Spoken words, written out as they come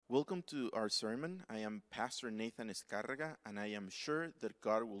Welcome to our sermon. I am Pastor Nathan Escarraga, and I am sure that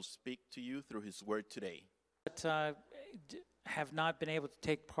God will speak to you through His Word today. But have not been able to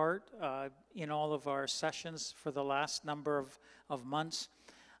take part in all of our sessions for the last number of months.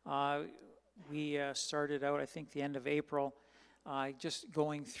 We started out, I think, the end of April, just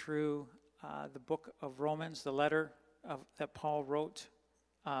going through the book of Romans, the letter that Paul wrote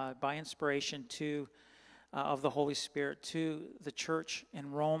by inspiration of the Holy Spirit to the church in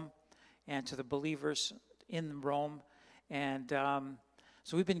Rome and to the believers in Rome. And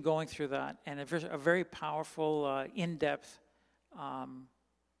so we've been going through that, and a very powerful, in-depth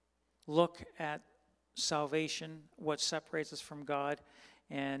look at salvation, what separates us from God,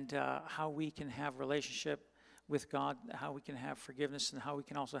 and how we can have relationship with God, how we can have forgiveness, and how we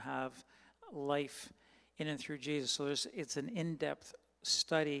can also have life in and through Jesus. So it's an in-depth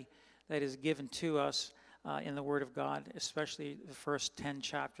study that is given to us in the Word of God, especially the first 10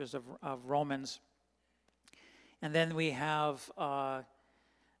 chapters of Romans. And then we have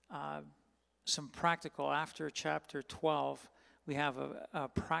some practical, after chapter 12, we have a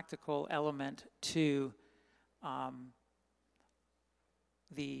practical element to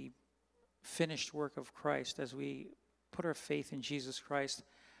the finished work of Christ as we put our faith in Jesus Christ,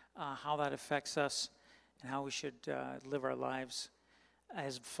 how that affects us and how we should live our lives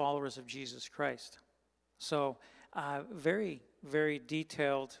as followers of Jesus Christ. So very, very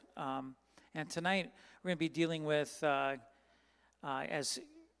detailed. And tonight we're going to be dealing with, as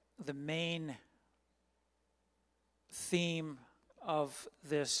the main theme of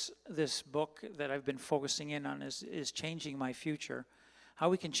this book that I've been focusing in on is changing my future, how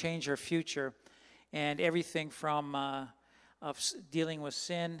we can change our future, and everything from of dealing with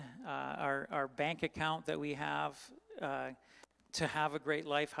sin, our bank account that we have to have a great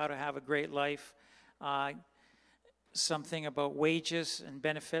life, how to have a great life, something about wages and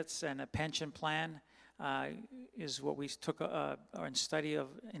benefits and a pension plan is what we took in study of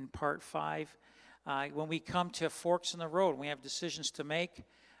in part 5. When we come to forks in the road, we have decisions to make,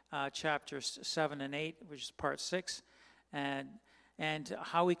 chapters 7 and 8, which is part 6, and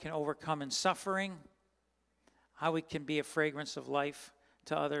how we can overcome in suffering, how we can be a fragrance of life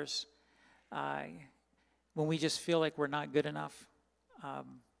to others when we just feel like we're not good enough.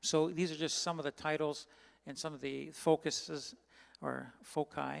 So these are just some of the titles and some of the focuses, or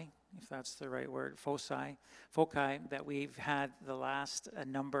foci, if that's the right word, foci that we've had the last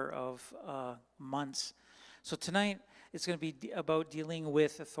number of months. So tonight it's going to be about dealing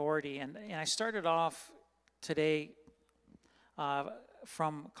with authority. And I started off today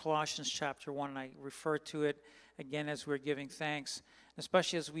from Colossians chapter 1, and I refer to it again as we're giving thanks,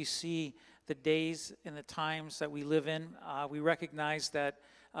 especially as we see the days and the times that we live in. We recognize that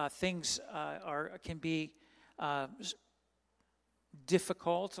things can be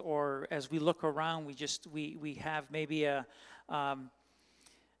difficult, or as we look around, we have maybe an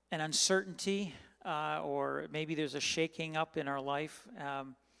uncertainty, or maybe there's a shaking up in our life.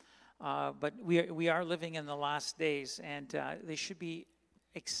 But we are living in the last days, and they should be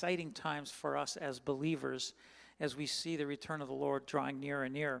exciting times for us as believers, as we see the return of the Lord drawing nearer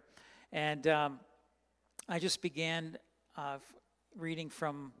and nearer. And I just began reading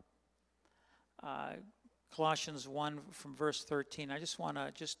from Colossians 1 from verse 13. I just want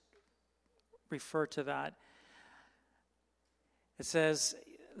to refer to that. It says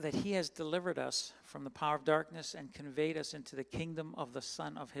that He has delivered us from the power of darkness and conveyed us into the kingdom of the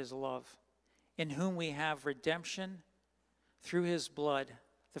Son of His love, in whom we have redemption through His blood,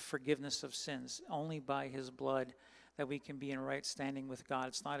 the forgiveness of sins. Only by His blood that we can be in right standing with God.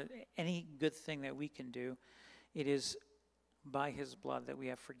 It's not any good thing that we can do. It is by His blood that we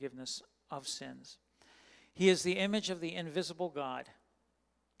have forgiveness of sins. He is the image of the invisible God,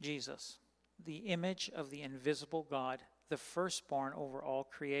 Jesus, the image of the invisible God, the firstborn over all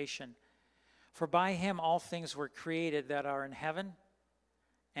creation. For by Him all things were created that are in heaven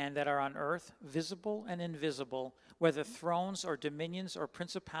and that are on earth, visible and invisible, whether thrones or dominions or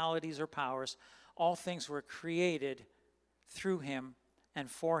principalities or powers. All things were created through Him and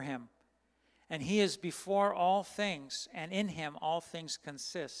for Him. And He is before all things, and in Him all things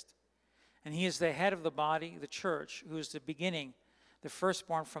consist. And He is the head of the body, the church, who is the beginning, the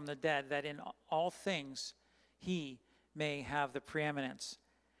firstborn from the dead, that in all things He may have the preeminence.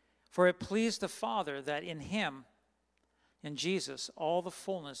 For it pleased the Father that in Him, in Jesus, all the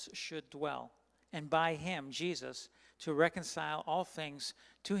fullness should dwell, and by Him, Jesus, to reconcile all things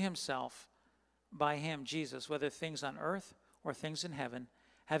to Himself, by Him, Jesus, whether things on earth or things in heaven,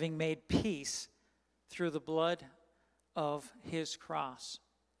 having made peace through the blood of His cross.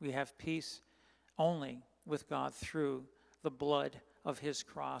 We have peace only with God through the blood of his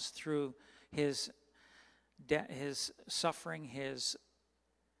cross, through his suffering, his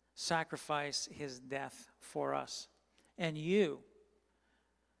sacrifice, his death for us. And you,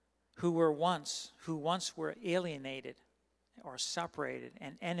 who once were alienated or separated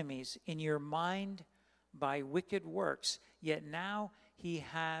and enemies in your mind by wicked works, yet now he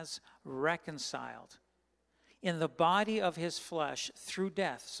has reconciled in the body of his flesh through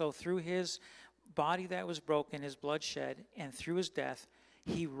death. So through his body that was broken, his blood shed, and through his death,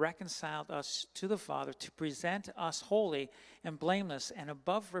 he reconciled us to the Father to present us holy and blameless and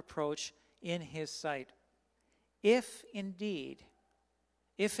above reproach in his sight. If indeed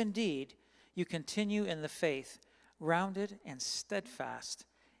you continue in the faith, grounded and steadfast,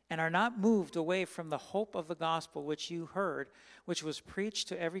 and are not moved away from the hope of the gospel which you heard, which was preached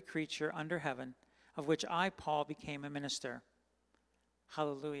to every creature under heaven, of which I, Paul, became a minister.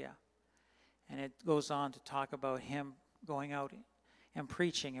 Hallelujah. And it goes on to talk about him going out and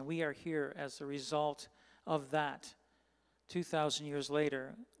preaching, and we are here as a result of that. 2,000 years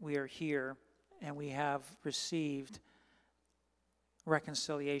later, we are here, and we have received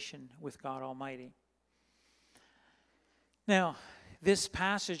reconciliation with God Almighty. Now, this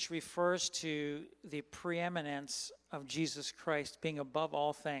passage refers to the preeminence of Jesus Christ being above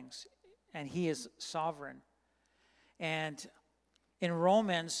all things, and he is sovereign. And in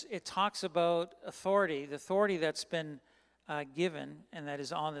Romans, it talks about authority, the authority that's been given and that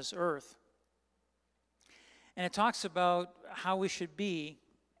is on this earth. And it talks about how we should be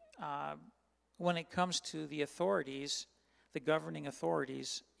when it comes to the authorities, the governing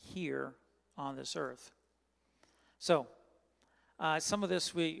authorities here on this earth. So, some of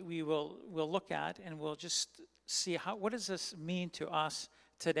this we'll look at, and we'll just see what does this mean to us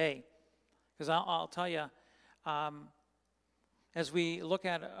today? Because I'll tell you, as we look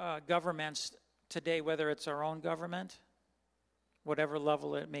at governments today, whether it's our own government, whatever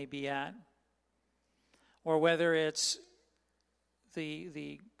level it may be at, or whether it's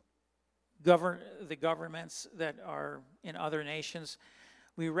the governments that are in other nations,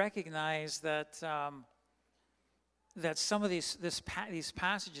 we recognize that that some of these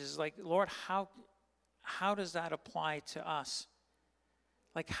passages, like, Lord, how does that apply to us?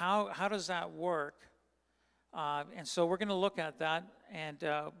 Like, how does that work? And so we're going to look at that and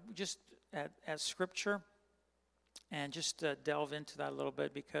just at Scripture, and just delve into that a little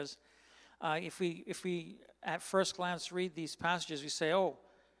bit, because if we at first glance read these passages, we say,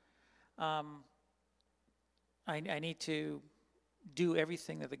 I need to do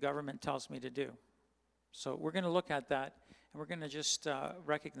everything that the government tells me to do. So we're going to look at that, and we're going to just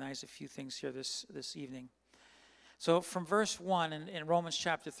recognize a few things here this evening. So from verse 1 in Romans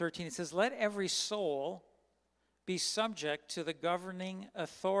chapter 13, it says, "Let every soul be subject to the governing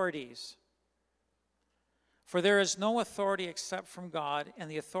authorities. For there is no authority except from God, and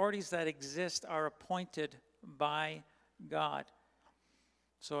the authorities that exist are appointed by God."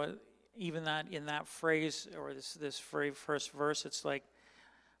 So even that in that phrase, or this very first verse, it's like,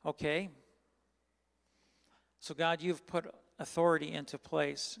 okay, so God, you've put authority into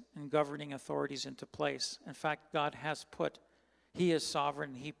place and governing authorities into place. In fact, God has he is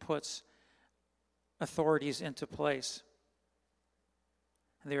sovereign. He puts authorities into place.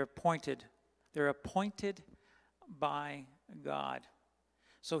 And they're appointed. They're appointed by God.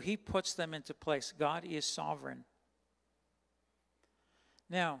 So he puts them into place. God is sovereign.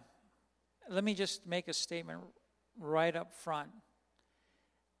 Now, let me just make a statement right up front.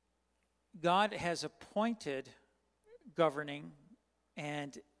 God has appointed governing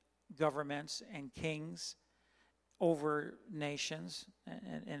and governments and kings over nations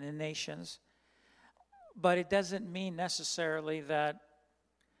and in nations, but it doesn't mean necessarily that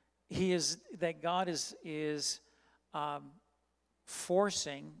God is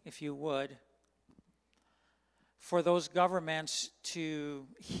forcing, if you would, for those governments to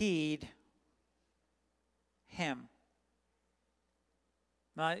heed him.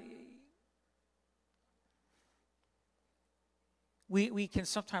 Now, we can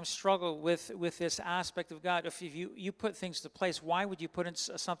sometimes struggle with this aspect of God. If you put things to place, why would you put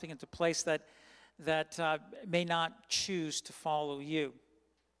something into place that may not choose to follow you?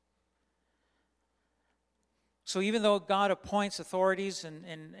 So even though God appoints authorities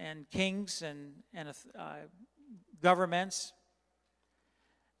and kings and governments,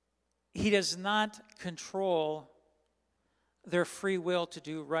 he does not control their free will to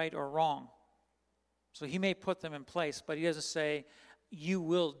do right or wrong. So he may put them in place, but he doesn't say, you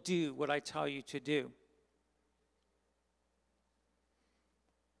will do what I tell you to do.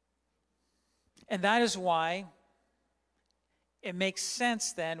 And that is why it makes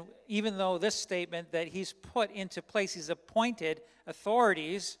sense then, even though this statement that he's put into place, he's appointed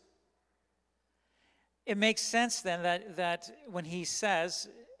authorities, it makes sense then that when he says,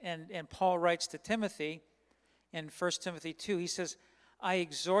 and Paul writes to Timothy in 1 Timothy 2, he says,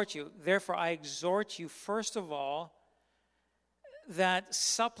 therefore I exhort you, first of all, that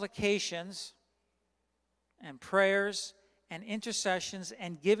supplications and prayers and intercessions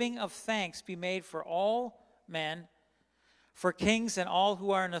and giving of thanks be made for all men, for kings and all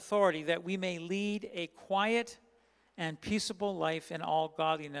who are in authority, that we may lead a quiet and peaceable life in all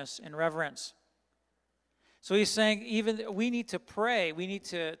godliness and reverence. So he's saying even we need to pray. We need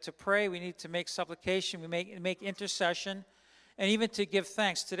to pray. We need to make supplication. We make intercession, and even to give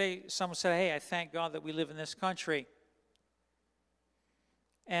thanks. Today, someone said, hey, I thank God that we live in this country.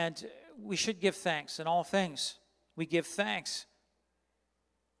 And we should give thanks in all things. We give thanks.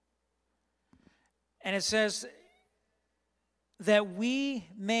 And it says that we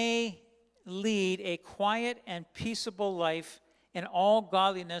may lead a quiet and peaceable life in all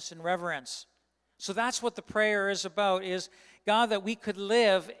godliness and reverence. So that's what the prayer is about, is God, that we could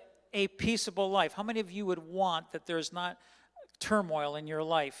live a peaceable life. How many of you would want that there's not turmoil in your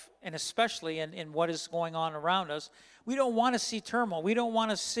life, and especially in what is going on around us? We don't want to see turmoil. We don't want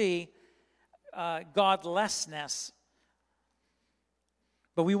to see godlessness.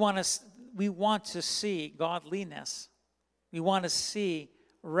 But we want to see godliness. We want to see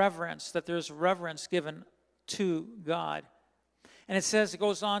reverence, that there's reverence given to God. And it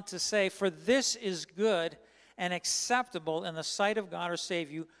goes on to say, for this is good and acceptable in the sight of God our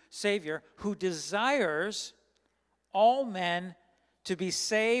Savior, who desires all men to be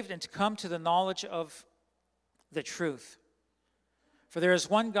saved and to come to the knowledge of the truth. For there is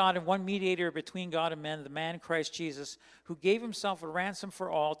one God and one mediator between God and men, the man Christ Jesus, who gave himself a ransom for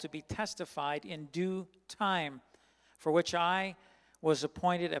all to be testified in due time, for which I was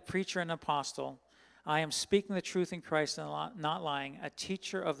appointed a preacher and apostle. I am speaking the truth in Christ and not lying, a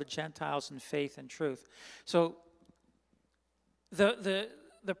teacher of the Gentiles in faith and truth. So the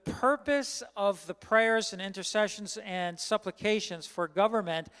purpose of the prayers and intercessions and supplications for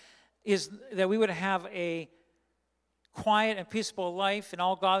government is that we would have a quiet and peaceable life in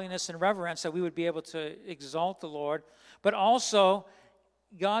all godliness and reverence, that we would be able to exalt the Lord. But also,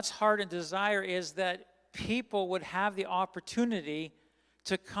 God's heart and desire is that people would have the opportunity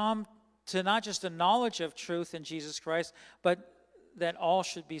to come to not just a knowledge of truth in Jesus Christ, but that all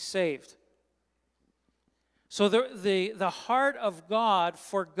should be saved. So the heart of God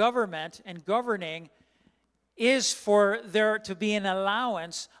for government and governing is for there to be an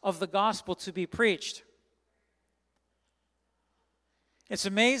allowance of the gospel to be preached. It's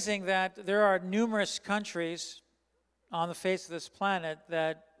amazing that there are numerous countries on the face of this planet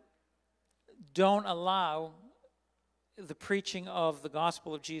that don't allow the preaching of the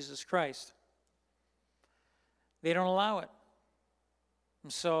gospel of Jesus Christ. They don't allow it.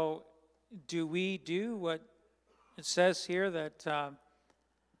 And so, do we do what it says here, that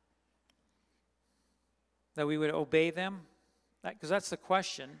we would obey them? Because that's the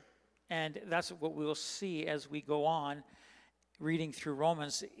question, and that's what we'll see as we go on reading through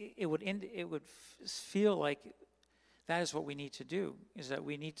Romans. It would feel like that is what we need to do, is that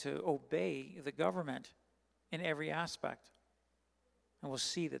we need to obey the government in every aspect. And we'll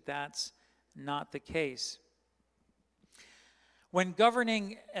see that that's not the case. When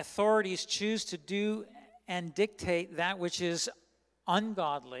governing authorities choose to do and dictate that which is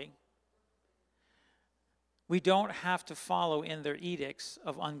ungodly, we don't have to follow in their edicts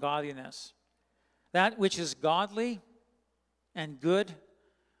of ungodliness. That which is godly and good,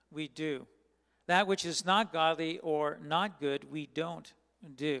 we do. That which is not godly or not good, we don't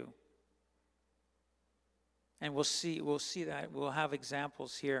do. And we'll see that. We'll have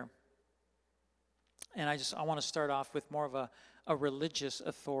examples here. And I want to start off with more of a religious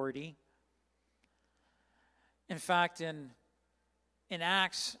authority. In fact, in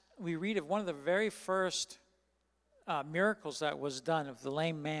Acts, we read of one of the very first miracles that was done, of the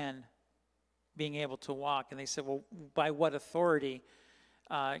lame man being able to walk. And they said, well, by what authority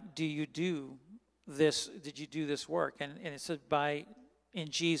do you do this? Did you do this work? And it said, in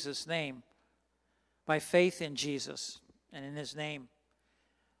Jesus' name, by faith in Jesus and in his name.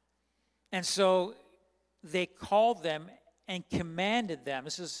 And so they called them and commanded them.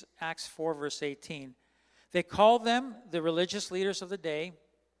 This is Acts 4, verse 18. They called them, the religious leaders of the day,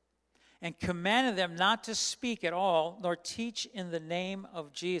 and commanded them not to speak at all, nor teach in the name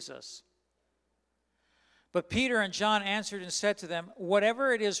of Jesus. But Peter and John answered and said to them,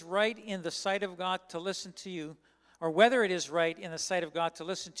 whatever it is right in the sight of God to listen to you, or whether it is right in the sight of God to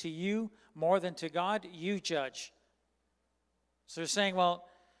listen to you more than to God, you judge. So they're saying, well,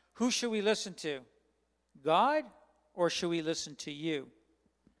 who should we listen to? God or shall we listen to you?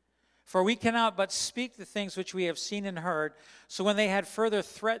 For we cannot but speak the things which we have seen and heard. So when they had further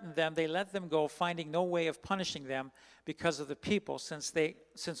threatened them, they let them go, finding no way of punishing them because of the people,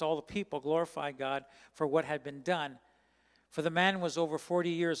 since all the people glorified God for what had been done. For the man was over 40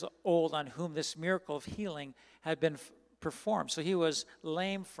 years old on whom this miracle of healing had been performed. So he was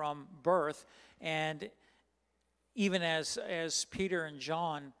lame from birth, and even as Peter and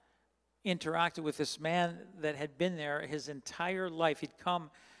John interacted with this man that had been there his entire life, he'd come,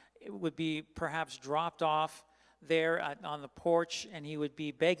 it would be perhaps dropped off there on the porch, and he would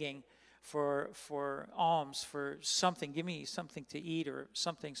be begging for alms, for something. Give me something to eat or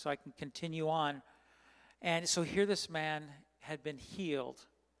something so I can continue on. And so here this man had been healed.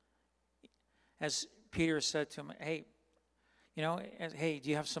 As Peter said to him, hey, do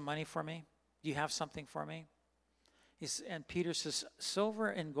you have some money for me? Do you have something for me? And Peter says, silver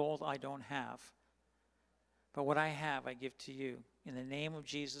and gold I don't have, but what I have I give to you. In the name of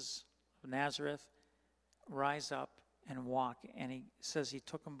Jesus of Nazareth, rise up and walk. And he says he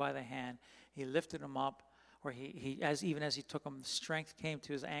took him by the hand. He lifted him up, or even as he took him, strength came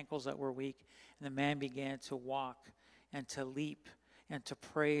to his ankles that were weak, and the man began to walk and to leap and to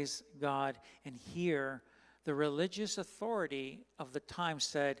praise God. And here, the religious authority of the time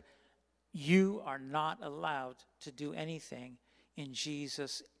said, you are not allowed to do anything in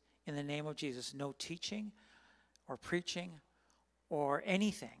the name of Jesus. No teaching or preaching or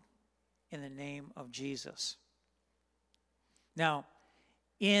anything in the name of Jesus. Now,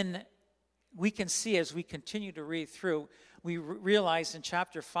 we can see as we continue to read through, we realize in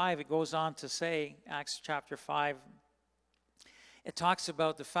chapter 5, it goes on to say, Acts chapter 5, it talks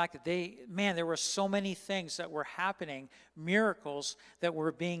about the fact that there were so many things that were happening, miracles that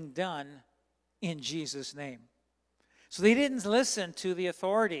were being done in Jesus' name. So they didn't listen to the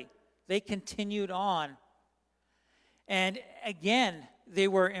authority. They continued on. And again, they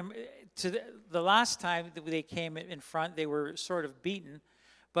were, the last time that they came in front, they were sort of beaten,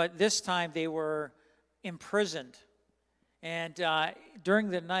 but this time they were imprisoned. And during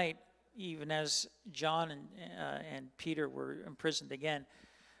the night, even as John and Peter were imprisoned again,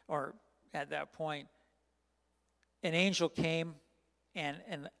 or at that point, an angel came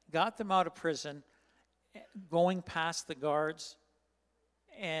and got them out of prison, going past the guards,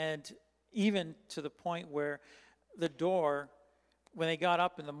 and even to the point where the door, when they got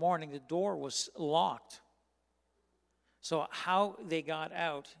up in the morning, the door was locked. So how they got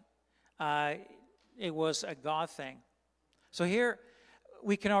out, it was a God thing. So here,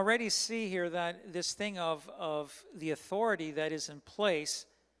 we can already see here that this thing of the authority that is in place,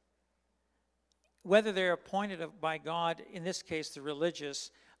 whether they're appointed by God, in this case the religious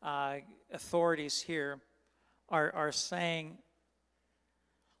authorities here, are saying,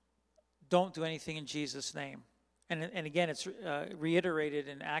 don't do anything in Jesus' name. And again, it's reiterated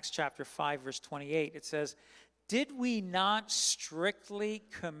in Acts chapter 5, verse 28. It says, did we not strictly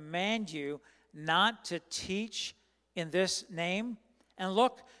command you not to teach in this name? And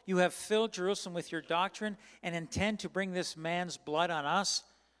look, you have filled Jerusalem with your doctrine and intend to bring this man's blood on us,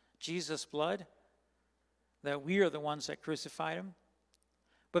 Jesus' blood, that we are the ones that crucified him.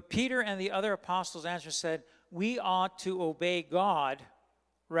 But Peter and the other apostles answered, said, we ought to obey God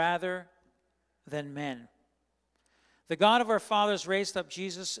rather than men. The God of our fathers raised up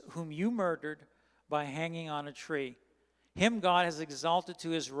Jesus, whom you murdered by hanging on a tree. Him God has exalted to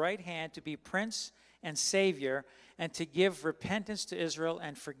his right hand to be Prince and Savior, and to give repentance to Israel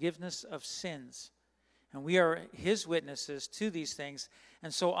and forgiveness of sins. And we are his witnesses to these things,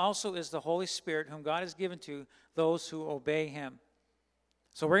 and so also is the Holy Spirit, whom God has given to those who obey him.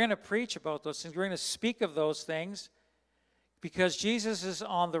 So we're going to preach about those things. We're going to speak of those things because Jesus is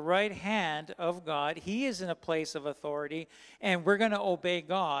on the right hand of God. He is in a place of authority, and we're going to obey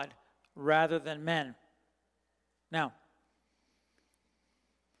God rather than men. Now,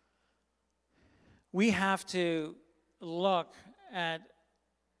 we have to look at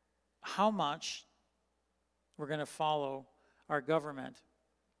how much we're going to follow our government.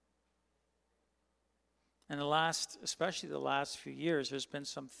 And especially the last few years, there's been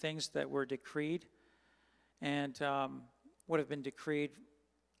some things that were decreed and would have been decreed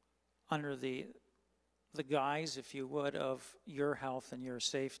under the guise, if you would, of your health and your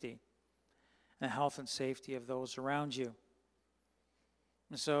safety, and the health and safety of those around you.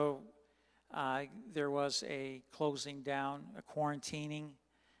 And so there was a closing down, a quarantining,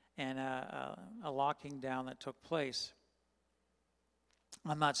 and a locking down that took place.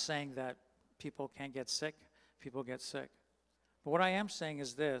 I'm not saying that people can't get sick. People get sick. But what I am saying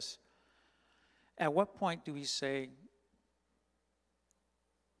is this. At what point do we say,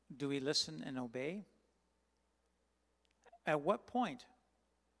 do we listen and obey? at what point?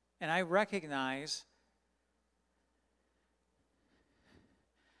 And I recognize,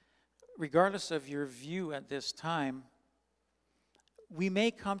 regardless of your view at this time, we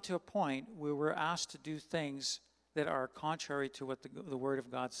may come to a point where we're asked to do things that are contrary to what the Word of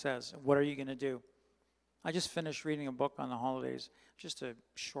God says. What are you going to do? I just finished reading a book on the holidays, just a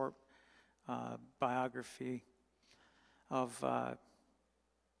short biography of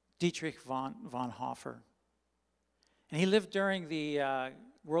Dietrich von Hofer. And he lived during the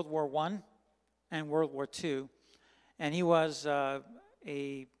World War I and World War II, and he was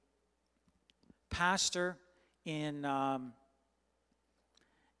a pastor in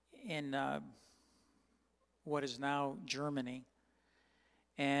what is now Germany.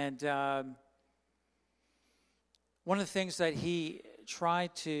 And one of the things that he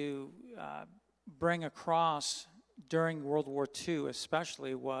tried to bring across during World War II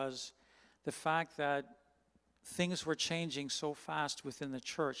especially was the fact that things were changing so fast within the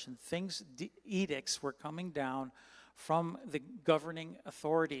church, and edicts were coming down from the governing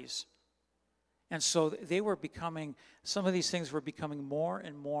authorities. And so they were becoming, some of these things were becoming more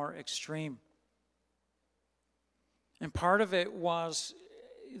and more extreme. And part of it was,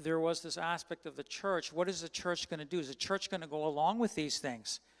 there was this aspect of the church. What is the church going to do? Is the church going to go along with these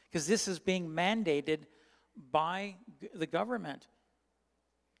things? Because this is being mandated by the government.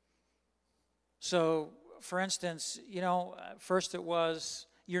 So, for instance, first it was,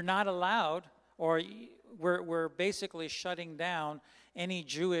 you're not allowed, or we're basically shutting down any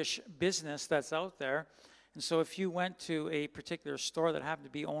Jewish business that's out there. And so if you went to a particular store that happened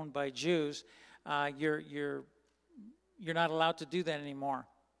to be owned by Jews, you're not allowed to do that anymore.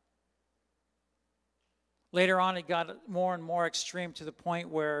 Later on, it got more and more extreme to the point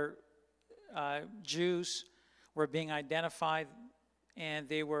where Jews were being identified, and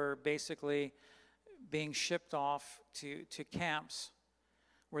they were basically being shipped off to camps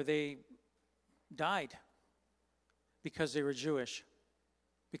where they died because they were Jewish,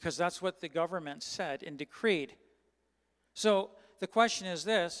 because that's what the government said and decreed. So the question is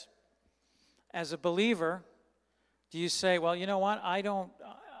this: as a believer, do you say, well, you know what,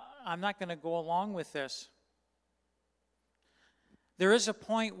 I'm not going to go along with this? There is a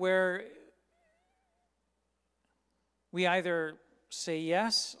point where we either say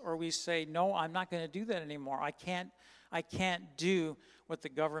yes or we say, no, I'm not going to do that anymore. I can't do what the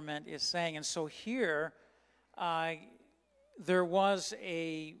government is saying. And so here, there was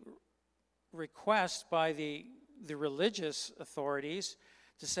a request by the religious authorities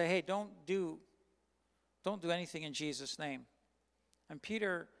to say, hey, don't do anything in Jesus' name. And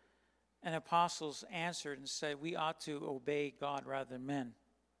Peter and apostles answered and said, we ought to obey God rather than men.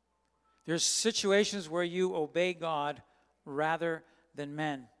 There's situations where you obey God rather than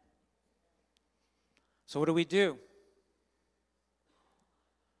men. So what do we do?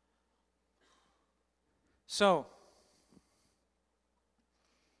 So,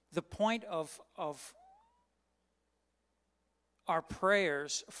 the point of our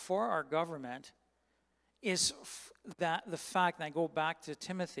prayers for our government is that the fact, and I go back to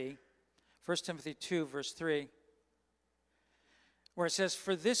Timothy, 1 Timothy 2, verse 3, where it says,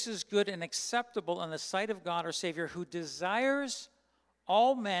 for this is good and acceptable in the sight of God our Savior, who desires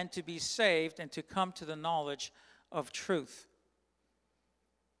all men to be saved and to come to the knowledge of truth.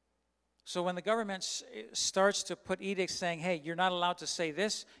 So when the government starts to put edicts saying, hey, you're not allowed to say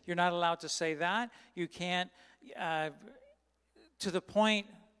this, you're not allowed to say that, you can't, to the point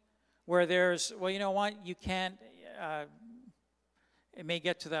where there's, well, you know what, you can't, it may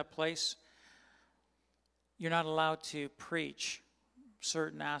get to that place, you're not allowed to preach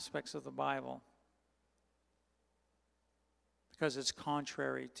certain aspects of the Bible because it's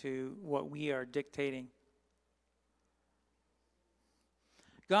contrary to what we are dictating.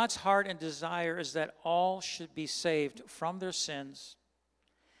 God's heart and desire is that all should be saved from their sins.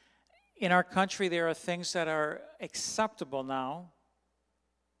 In our country, there are things that are acceptable now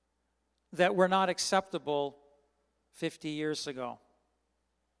that were not acceptable 50 years ago.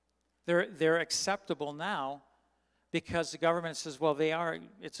 They're acceptable now because the government says, well,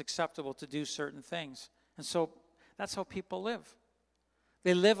 it's acceptable to do certain things. And so that's how people live.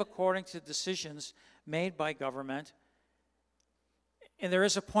 They live according to decisions made by government. And there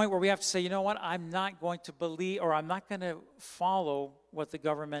is a point where we have to say, you know what, I'm not going to believe, or I'm not going to follow what the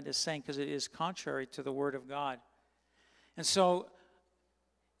government is saying because it is contrary to the Word of God. And so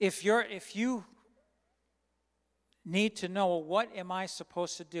if you need to know, what am I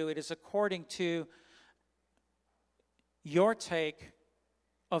supposed to do? It is according to your take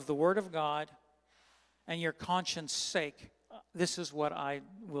of the Word of God and your conscience sake. This is what I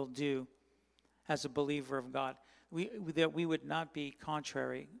will do as a believer of God. that we would not be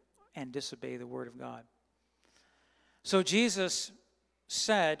contrary and disobey the word of God. So Jesus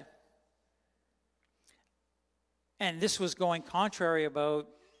said, and this was going contrary about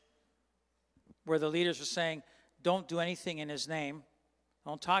where the leaders were saying, don't do anything in his name.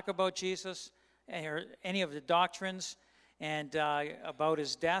 Don't talk about Jesus or any of the doctrines and about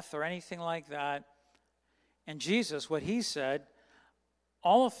his death or anything like that. And Jesus, what he said,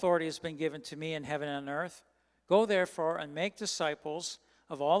 all authority has been given to me in heaven and on earth. Go therefore and make disciples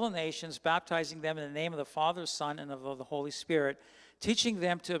of all the nations, baptizing them in the name of the Father, Son, and of the Holy Spirit, teaching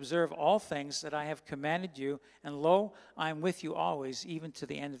them to observe all things that I have commanded you. And lo, I am with you always, even to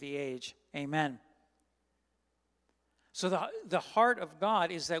the end of the age. Amen. So the heart of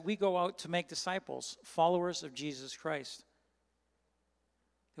God is that we go out to make disciples, followers of Jesus Christ.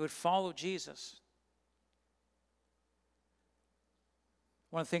 They would follow Jesus.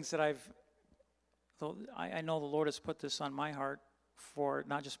 One of the things that I know the Lord has put this on my heart for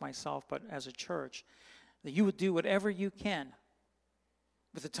not just myself, but as a church, that you would do whatever you can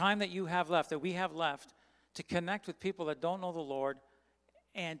with the time that you have left, that we have left, to connect with people that don't know the Lord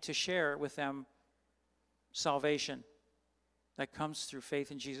and to share with them salvation that comes through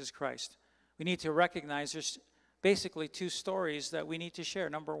faith in Jesus Christ. We need to recognize there's basically two stories that we need to share.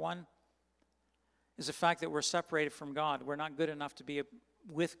 Number one is the fact that we're separated from God. We're not good enough to be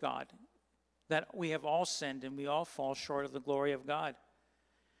with God, that we have all sinned and we all fall short of the glory of God.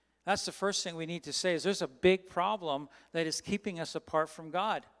 That's the first thing we need to say, is there's a big problem that is keeping us apart from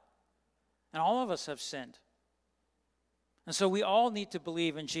God. And all of us have sinned. And so we all need to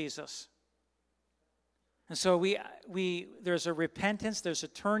believe in Jesus. And so there's a repentance, there's a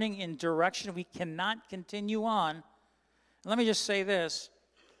turning in direction. We cannot continue on. Let me just say this.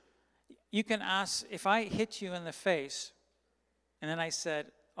 You can ask, if I hit you in the face, and then I said,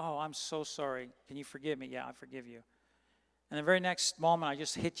 oh, I'm so sorry. Can you forgive me? Yeah, I forgive you. And the very next moment, I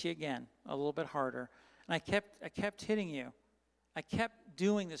just hit you again, a little bit harder. And I kept hitting you. I kept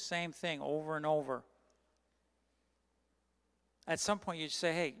doing the same thing over and over. At some point, you'd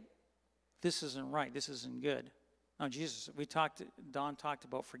say, hey, this isn't right. This isn't good. Now, Don talked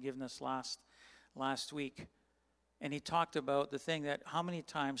about forgiveness last week. And he talked about the thing that, how many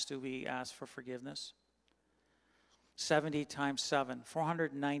times do we ask for forgiveness? 70 times 7,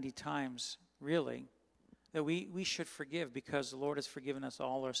 490 times, really, that we should forgive, because the Lord has forgiven us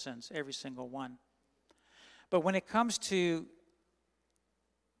all our sins, every single one. But when it comes to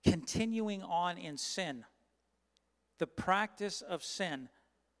continuing on in sin, the practice of sin,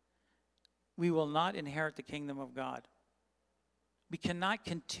 we will not inherit the kingdom of God. We cannot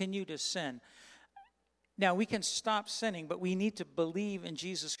continue to sin. Now, we can stop sinning, but we need to believe in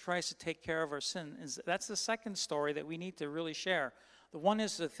Jesus Christ to take care of our sin. That's the second story that we need to really share. The one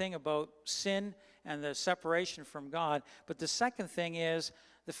is the thing about sin and the separation from God. But the second thing is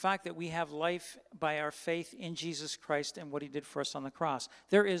the fact that we have life by our faith in Jesus Christ and what he did for us on the cross.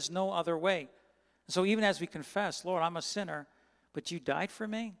 There is no other way. So even as we confess, Lord, I'm a sinner, but you died for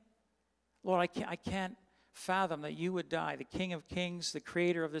me? Lord, I can't fathom that you would die, the King of Kings, the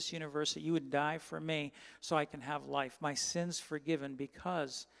creator of this universe, that you would die for me so I can have life. My sins forgiven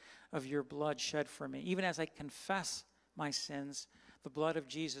because of your blood shed for me. Even as I confess my sins, the blood of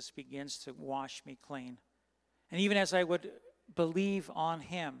Jesus begins to wash me clean. And even as I would believe on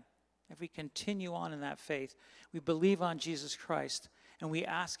him, if we continue on in that faith, we believe on Jesus Christ and we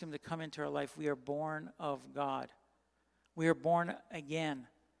ask him to come into our life, we are born of God. We are born again.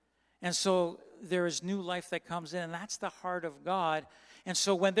 And so there is new life that comes in, and that's the heart of God. And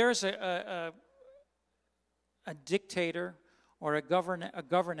so when there's a dictator or a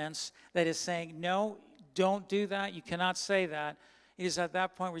governance that is saying, no, don't do that, you cannot say that, it is at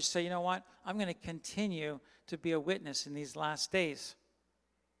that point where you say, you know what, I'm going to continue to be a witness in these last days.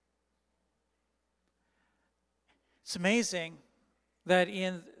 It's amazing that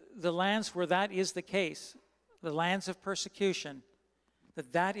in the lands where that is the case, the lands of persecution,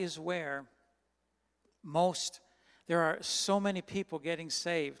 that is where there are so many people getting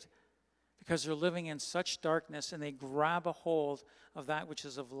saved because they're living in such darkness, and they grab a hold of that which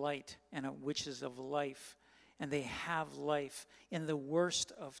is of light and which is of life, and they have life in the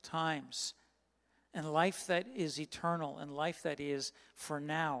worst of times, and life that is eternal, and life that is for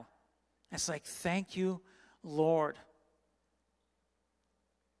now. It's like, thank you, Lord.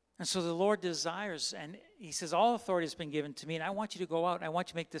 And so the Lord desires, and he says, all authority has been given to me, and I want you to go out, and I want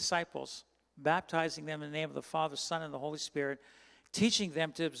you to make disciples, baptizing them in the name of the Father, Son, and the Holy Spirit, teaching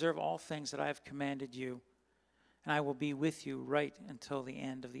them to observe all things that I have commanded you, and I will be with you right until the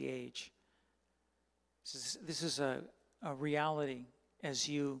end of the age. This is a reality as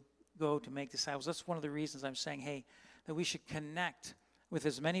you go to make disciples. That's one of the reasons I'm saying, hey, that we should connect with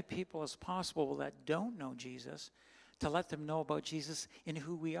as many people as possible that don't know Jesus, to let them know about Jesus in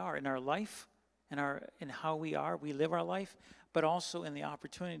who we are, in our life, in how we live our life, but also in the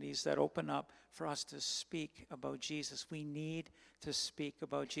opportunities that open up for us to speak about Jesus. We need to speak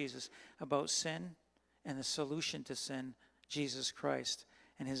about Jesus, about sin and the solution to sin, Jesus Christ,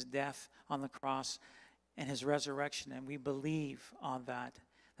 and his death on the cross and his resurrection. And we believe on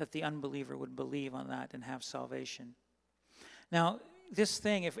that the unbeliever would believe on that and have salvation. Now, this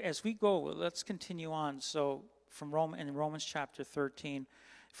thing, as we go, let's continue on. So, in Romans chapter 13,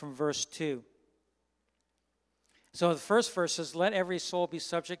 from verse 2. So the first verse says, let every soul be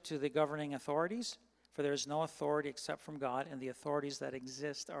subject to the governing authorities, for there is no authority except from God, and the authorities that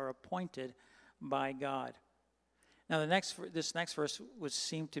exist are appointed by God. Now, this next verse would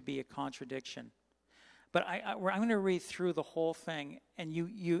seem to be a contradiction. But I'm going to read through the whole thing, and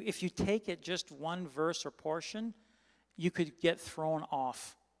if you take it just one verse or portion, you could get thrown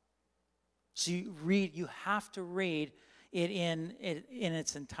off. So you have to read it in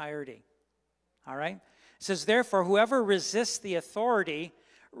its entirety. All right? It says, therefore, whoever resists the authority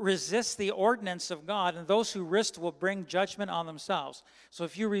resists the ordinance of God, and those who resist will bring judgment on themselves. So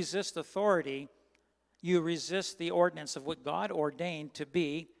if you resist authority, you resist the ordinance of what God ordained to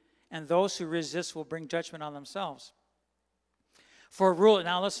be, and those who resist will bring judgment on themselves. For rule,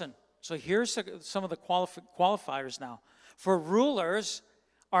 now listen, so here's some of the qualifiers now. For rulers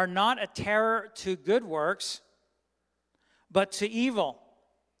are not a terror to good works, but to evil.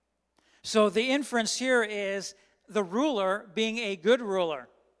 So the inference here is the ruler being a good ruler.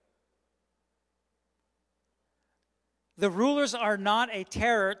 The rulers are not a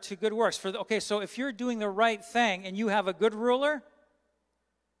terror to good works. So if you're doing the right thing and you have a good ruler,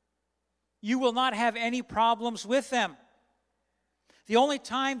 you will not have any problems with them. The only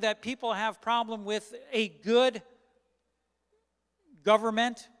time that people have problem with a good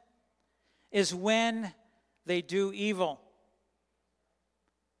government is when they do evil.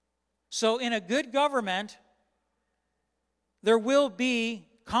 So in a good government, there will be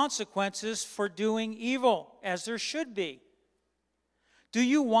consequences for doing evil, as there should be. Do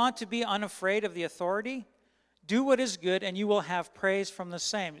you want to be unafraid of the authority? Do what is good, and you will have praise from the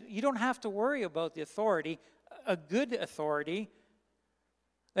same. You don't have to worry about the authority. A good authority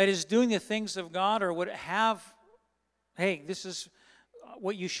that is doing the things of God or would have, hey, this is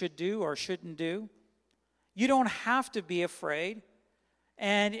what you should do or shouldn't do. You don't have to be afraid,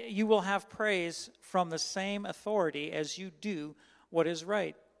 and you will have praise from the same authority as you do what is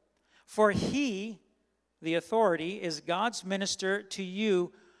right. For he, the authority, is God's minister to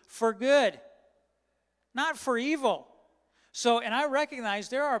you for good, not for evil. So, and I recognize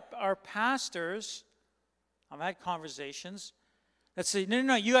there are pastors, I've had conversations, that say,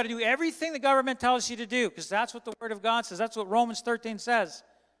 no, you got to do everything the government tells you to do, because that's what the Word of God says. That's what Romans 13 says.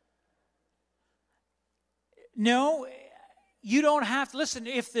 No, you don't have to. Listen,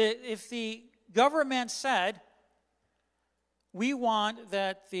 if the government said, we want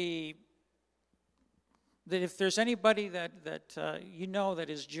that if there's anybody that you know that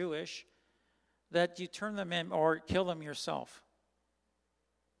is Jewish, that you turn them in or kill them yourself.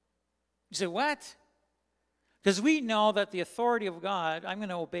 You say, what? Because we know that the authority of God, I'm going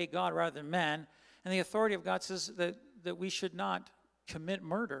to obey God rather than men, and the authority of God says that we should not commit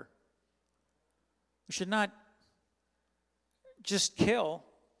murder. We should not just kill.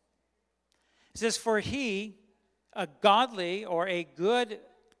 It says, for he, a godly or a good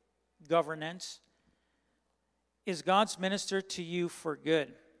governance, is God's minister to you for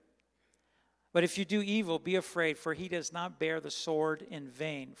good. But if you do evil, be afraid, for he does not bear the sword in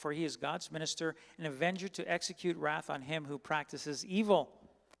vain. For he is God's minister, an avenger to execute wrath on him who practices evil.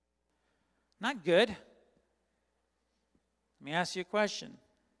 Not good. Let me ask you a question.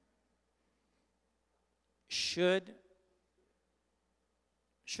 Should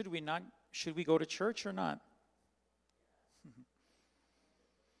we go to church or not?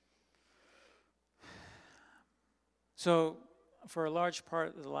 So, for a large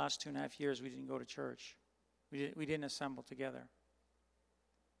part of the last 2.5 years, we didn't go to church. We didn't assemble together.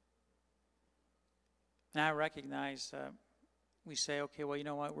 And I recognize we say, okay, well, you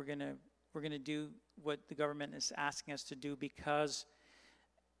know what? We're gonna do what the government is asking us to do because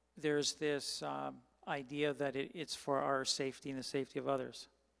there's this idea that it's for our safety and the safety of others.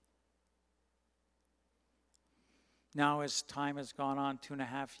 Now, as time has gone on,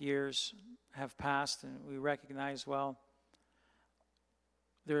 2.5 years have passed, and we recognize, well,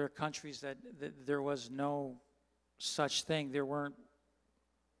 there are countries that there was no such thing. There weren't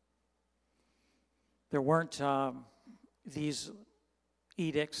these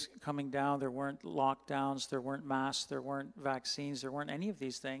edicts coming down. There weren't lockdowns. There weren't masks. There weren't vaccines. There weren't any of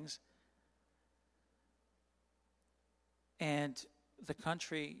these things. And the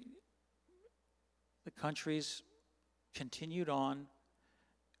countries continued on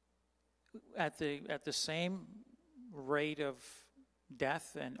at the same rate of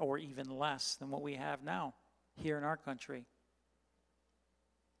death or even less than what we have now here in our country.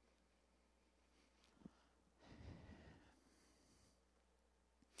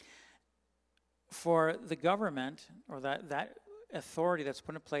 For the government, or that authority that's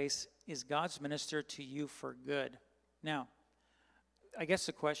put in place, is God's minister to you for good. Now, I guess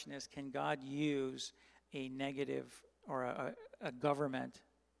the question is, can God use a negative or a government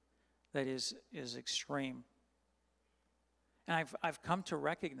that is extreme? And I've come to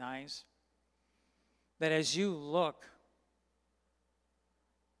recognize that as you look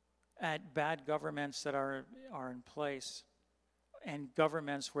at bad governments that are in place, and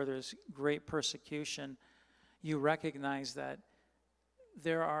governments where there's great persecution, you recognize that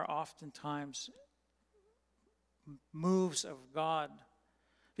there are oftentimes moves of God,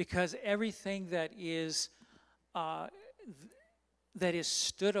 because everything that is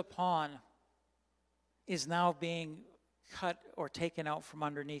stood upon is now being cut or taken out from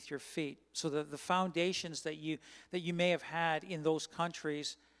underneath your feet. So that the foundations that you may have had in those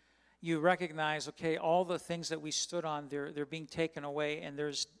countries, you recognize, okay, all the things that we stood on, they're being taken away, and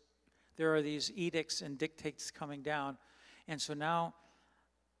there are these edicts and dictates coming down. And so now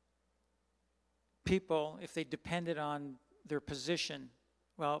people, if they depended on their position,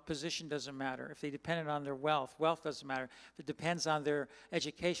 well, position doesn't matter. If they depended on their wealth, wealth doesn't matter. If it depends on their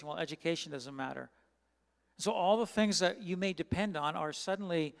education, well, education doesn't matter. So all the things that you may depend on are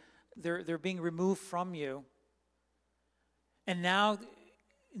suddenly, they're being removed from you. And now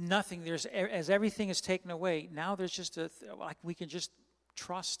nothing, as everything is taken away, now there's just like we can just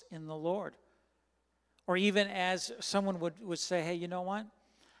trust in the Lord. Or even as someone would say, hey, you know what?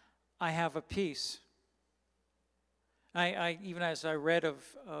 I have a peace. I even as I read of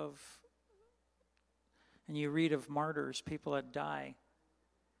and you read of martyrs, people that die,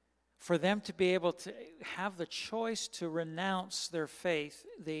 for them to be able to have the choice to renounce their faith,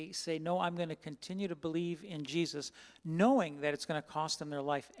 they say, no, I'm going to continue to believe in Jesus, knowing that it's going to cost them their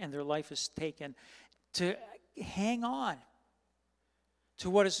life, and their life is taken, to hang on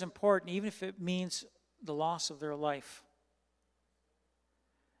to what is important, even if it means the loss of their life.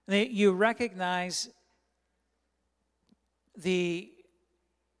 You recognize the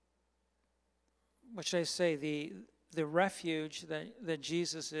refuge that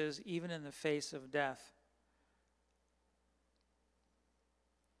Jesus is, even in the face of death.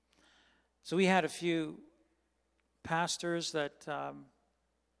 So we had a few pastors that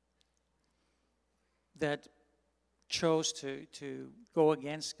chose to go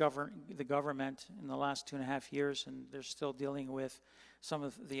against the government in the last 2.5 years, and they're still dealing with some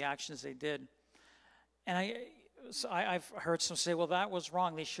of the actions they did. And I've heard some say, well, that was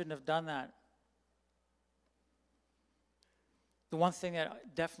wrong. They shouldn't have done that. The one thing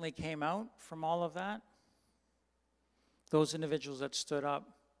that definitely came out from all of that, those individuals that stood up,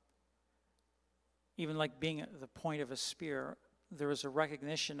 even like being at the point of a spear, there was a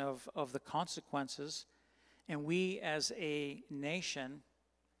recognition of the consequences. And we as a nation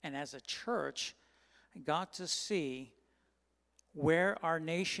and as a church got to see where our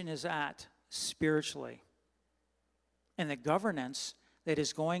nation is at spiritually and the governance that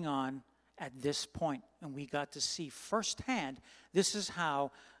is going on at this point. And we got to see firsthand, this is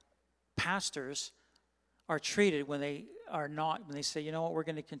how pastors are treated when they say, you know what, we're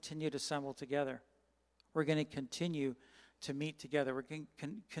going to continue to assemble together. We're going to continue to meet together. We're going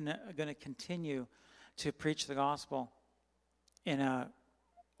to continue to preach the gospel in an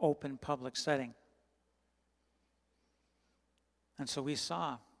open public setting. And so we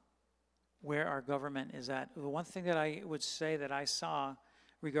saw where our government is at. The one thing that I would say that I saw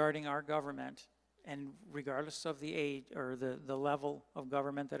regarding our government, and regardless of the age or the level of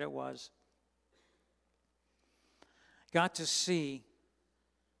government that it was, got to see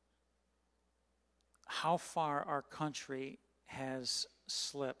how far our country has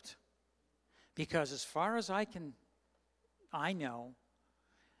slipped. Because as far as I know,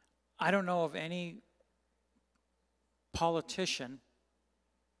 I don't know of any politician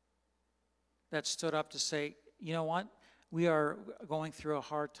that stood up to say, you know what, we are going through a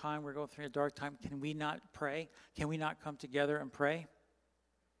hard time, we're going through a dark time, can we not pray? Can we not come together and pray?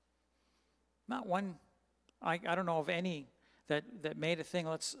 Not one. I don't know of any that made a thing,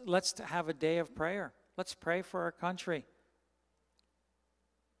 let's have a day of prayer. Let's pray for our country.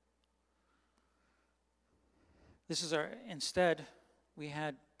 Instead, we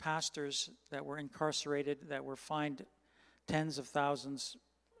had pastors that were incarcerated, that were fined tens of thousands,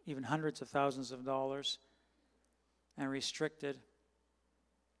 even hundreds of thousands of dollars, and restricted,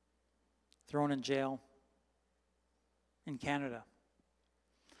 thrown in jail in Canada.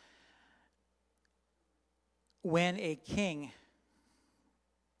 When a king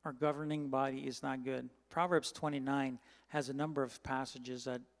or governing body is not good, Proverbs 29 has a number of passages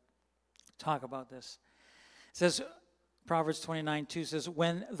that talk about this. It says, Proverbs 29:2 says,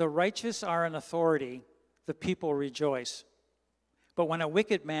 when the righteous are in authority, the people rejoice. But when a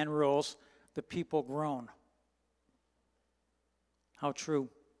wicked man rules, the people groan. How true.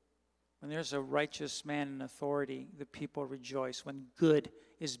 When there's a righteous man in authority, the people rejoice. When good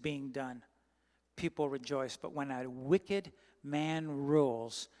is being done, people rejoice. But when a wicked man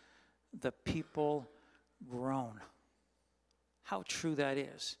rules, the people groan. How true that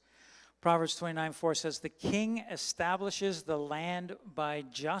is. Proverbs 29:4 says, the king establishes the land by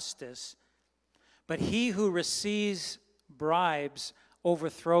justice, but he who receives bribes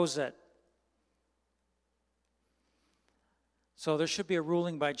overthrows it. So there should be a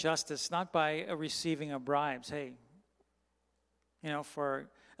ruling by justice, not by a receiving of bribes. Hey, for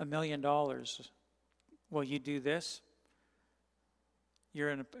 $1 million, will you do this? You're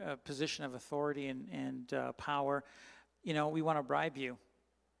in a position of authority and power. We want to bribe you.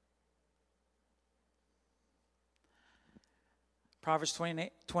 Proverbs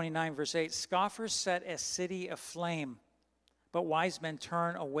 29, verse 8, scoffers set a city aflame, but wise men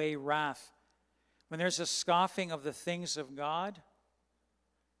turn away wrath. When there's a scoffing of the things of God,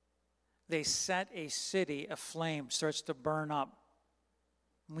 they set a city aflame, starts to burn up.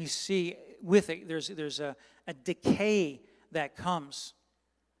 We see with it, there's a decay that comes.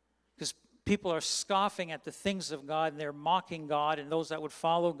 Because people are scoffing at the things of God, and they're mocking God and those that would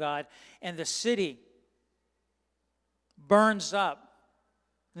follow God. And the city burns up.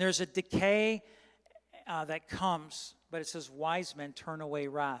 And there's a decay that comes. But it says, wise men turn away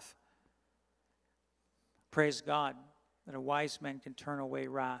wrath. Praise God that a wise man can turn away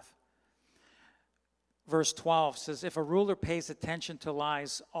wrath. Verse 12 says, if a ruler pays attention to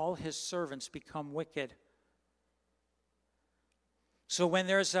lies, all his servants become wicked. So when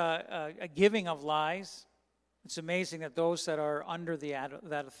there's a giving of lies, it's amazing that those that are under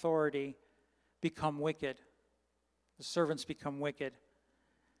that authority become wicked. The servants become wicked.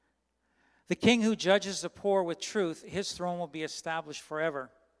 The king who judges the poor with truth, his throne will be established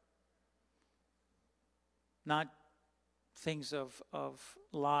forever. Not things of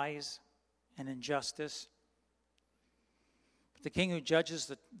lies and injustice. But the king who judges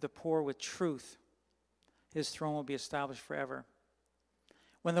the poor with truth, his throne will be established forever.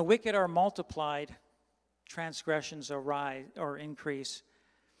 When the wicked are multiplied, transgressions arise or increase,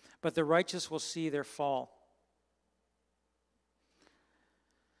 but the righteous will see their fall.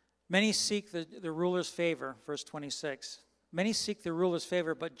 Many seek the ruler's favor, verse 26. Many seek the ruler's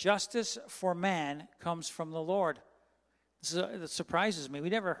favor, but justice for man comes from the Lord. That surprises me. We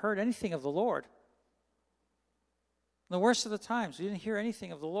never heard anything of the Lord. In the worst of the times, we didn't hear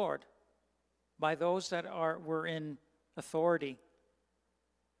anything of the Lord by those that were in authority.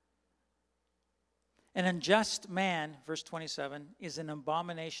 An unjust man, verse 27, is an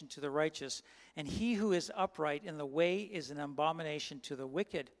abomination to the righteous, and he who is upright in the way is an abomination to the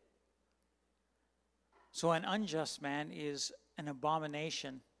wicked. So an unjust man is an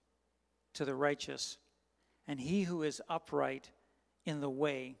abomination to the righteous, and he who is upright in the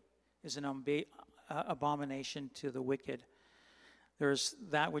way is an abomination to the wicked. There's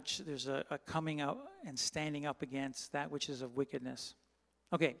a coming out and standing up against that which is of wickedness.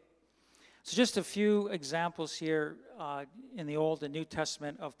 Okay, so just a few examples here in the Old and New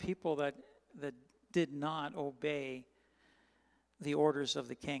Testament of people that did not obey the orders of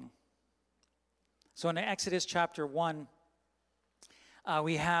the king. So in Exodus chapter 1,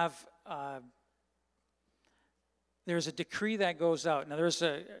 we have, there's a decree that goes out. Now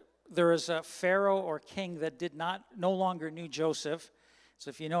there is a pharaoh or king that no longer knew Joseph. So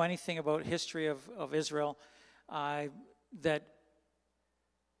if you know anything about history of Israel, that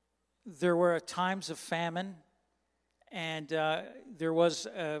there were times of famine, and there was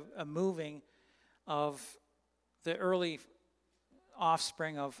a moving of the early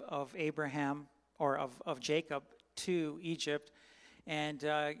offspring of Abraham, or of Jacob, to Egypt. And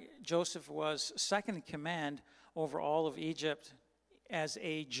Joseph was second in command over all of Egypt as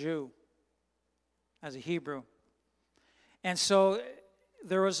a Jew, as a Hebrew. And so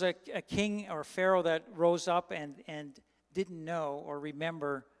there was a king or pharaoh that rose up and didn't know or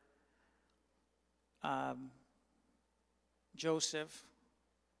remember Joseph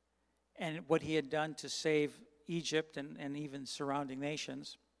and what he had done to save Egypt and even surrounding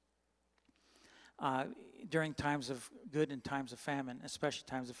nations during times of good and times of famine, especially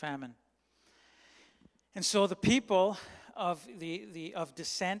times of famine. And so the people of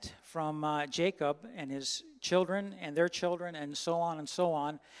descent from Jacob and his children and their children and so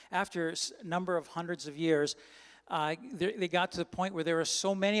on, after a number of hundreds of years, they got to the point where there were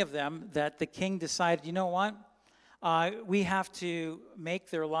so many of them that the king decided, you know what? We have to make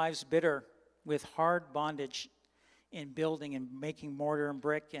their lives bitter with hard bondage in building and making mortar and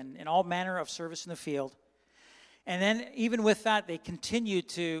brick and all manner of service in the field. And then even with that, they continued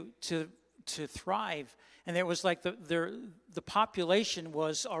to thrive. And it was like the population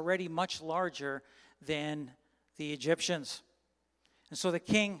was already much larger than the Egyptians. And so the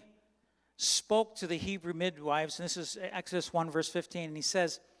king spoke to the Hebrew midwives, and this is Exodus 1, verse 15, and he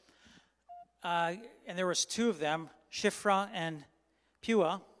says, and there was two of them, Shiphrah and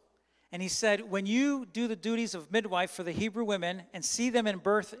Puah, and he said, when you do the duties of midwife for the Hebrew women and see them in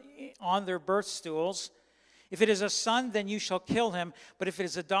birth on their birth stools, if it is a son, then you shall kill him, but if it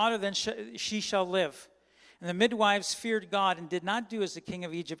is a daughter, then she shall live. And the midwives feared God and did not do as the king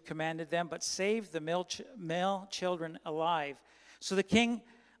of Egypt commanded them, but saved the male children alive. So the king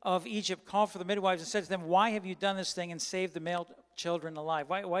of Egypt called for the midwives and said to them, why have you done this thing and saved the male children alive?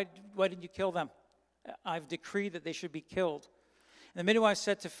 Why did you kill them? I've decreed that they should be killed. And the midwives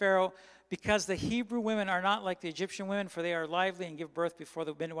said to Pharaoh, because the Hebrew women are not like the Egyptian women, for they are lively and give birth before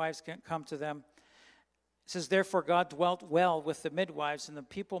the midwives can come to them. It says, therefore God dwelt well with the midwives, and the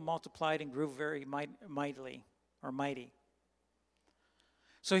people multiplied and grew very mighty.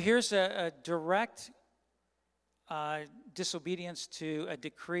 So here's a direct disobedience to a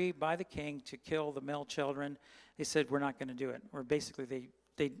decree by the king to kill the male children. They said, we're not going to do it. Or basically,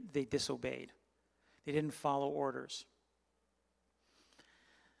 they disobeyed. They didn't follow orders.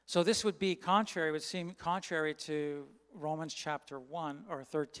 So this would seem contrary to Romans chapter 1 or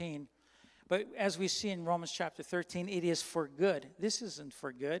 13. But as we see in Romans chapter 13, it is for good. This isn't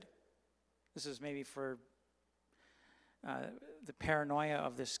for good. This is maybe for the paranoia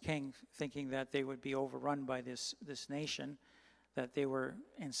of this king, thinking that they would be overrun by this nation that they were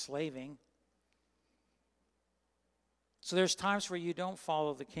enslaving. So there's times where you don't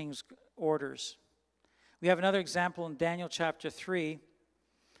follow the king's orders. We have another example in Daniel chapter 3,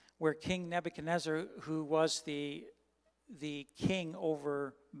 where King Nebuchadnezzar, who was the king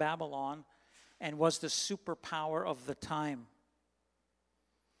over Babylon and was the superpower of the time.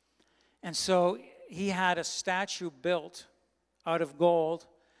 And so he had a statue built out of gold,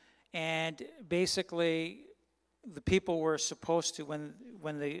 and basically the people were supposed to, when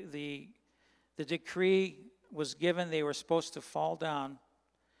the decree was given, they were supposed to fall down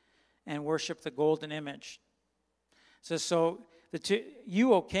and worship the golden image. It says, so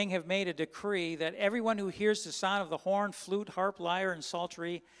you, O king, have made a decree that everyone who hears the sound of the horn, flute, harp, lyre, and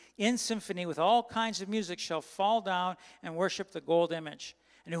psaltery in symphony with all kinds of music shall fall down and worship the gold image.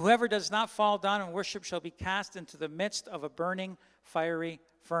 And whoever does not fall down and worship shall be cast into the midst of a burning, fiery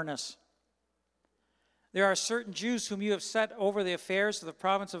furnace. There are certain Jews whom you have set over the affairs of the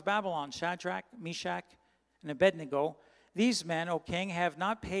province of Babylon, Shadrach, Meshach, and Abednego. These men, O king, have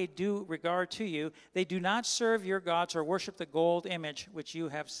not paid due regard to you. They do not serve your gods or worship the gold image which you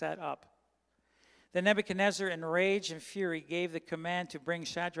have set up. Then Nebuchadnezzar, in rage and fury, gave the command to bring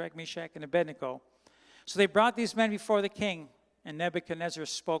Shadrach, Meshach, and Abednego. So they brought these men before the king, and Nebuchadnezzar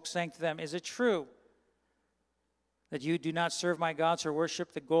spoke, saying to them, is it true that you do not serve my gods or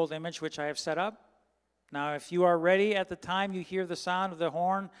worship the gold image which I have set up? Now, if you are ready at the time you hear the sound of the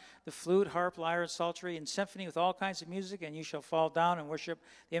horn, the flute, harp, lyre, and psaltery, and symphony with all kinds of music, and you shall fall down and worship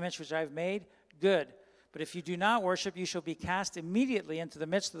the image which I have made, good. But if you do not worship, you shall be cast immediately into the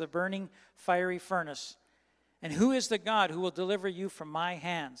midst of the burning, fiery furnace. And who is the God who will deliver you from my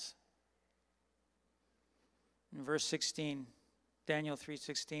hands? In verse 16, Daniel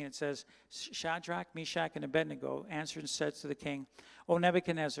 3:16, it says, Shadrach, Meshach, and Abednego answered and said to the king, O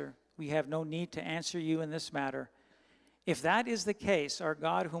Nebuchadnezzar, we have no need to answer you in this matter. If that is the case, our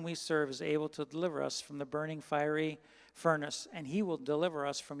God whom we serve is able to deliver us from the burning fiery furnace, and he will deliver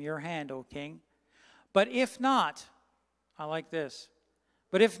us from your hand, O king. But if not, I like this,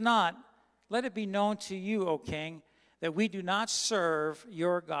 but if not, let it be known to you, O king, that we do not serve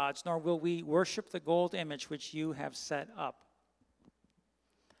your gods, nor will we worship the gold image which you have set up.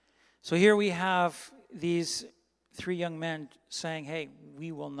 So here we have these three young men saying, hey,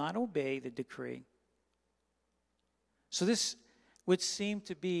 we will not obey the decree. So this would seem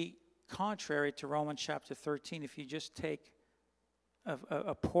to be contrary to Romans chapter 13 if you just take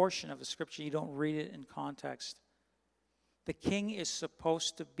a portion of the scripture, you don't read it in context. The king is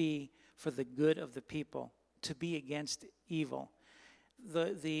supposed to be for the good of the people. to be against evil.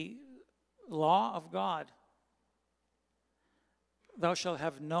 The law of God, thou shalt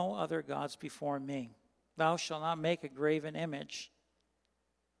have no other gods before me. Thou shalt not make a graven image.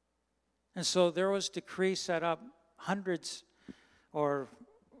 And so there was decree set up, hundreds, or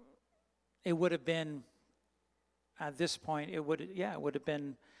it would have been, at this point, it would have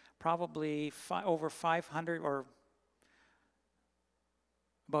been probably over 500 or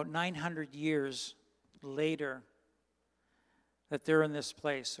about 900 years later that they're in this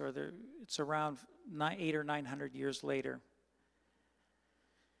place, or it's around 800 or 900 years later.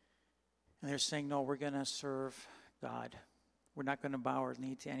 And they're saying, no, we're going to serve God. We're not going to bow our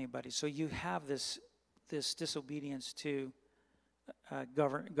knee to anybody. So you have this disobedience to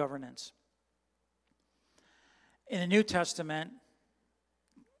governance. In the New Testament,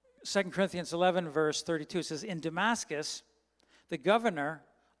 2 Corinthians 11, verse 32, it says, in Damascus, the governor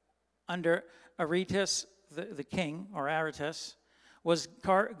under Aretas, the king, or Aretas, was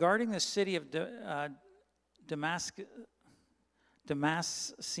guarding the city of Damascenes,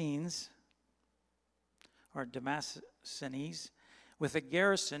 or Damascenes, with a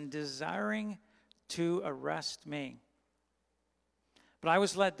garrison desiring to arrest me. But I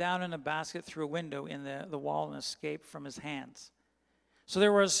was let down in a basket through a window in the wall and escaped from his hands. So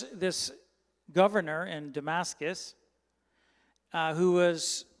there was this governor in Damascus who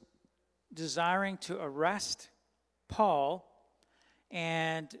was desiring to arrest Paul,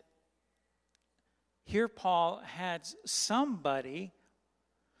 and here Paul had somebody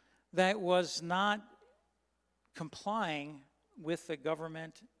that was not complying with the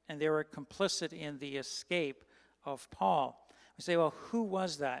government, and they were complicit in the escape of Paul. We say, well, who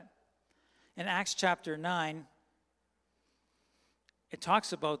was that? In Acts chapter 9, it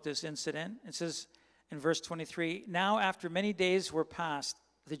talks about this incident. It says in verse 23, now after many days were passed,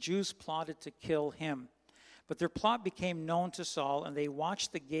 the Jews plotted to kill him. But their plot became known to Saul, and they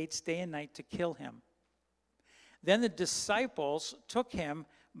watched the gates day and night to kill him. Then the disciples took him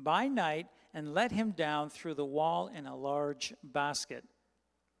by night and let him down through the wall in a large basket.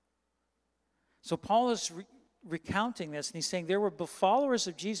 So Paul is recounting this, and he's saying there were followers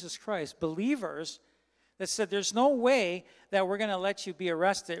of Jesus Christ, believers, that said there's no way that we're going to let you be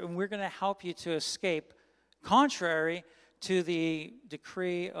arrested and we're going to help you to escape, contrary to the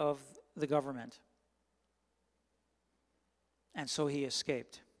decree of the government. And so he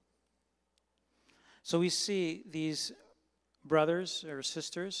escaped. So we see these brothers and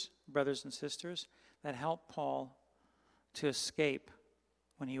sisters that helped Paul to escape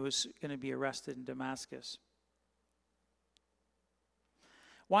when he was going to be arrested in Damascus.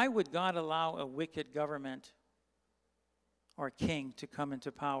 Why would God allow a wicked government or king to come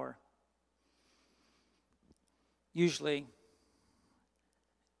into power? Usually,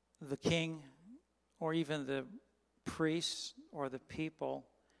 the king or even the priests or the people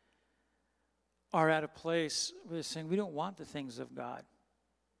are at a place where they're saying, we don't want the things of God.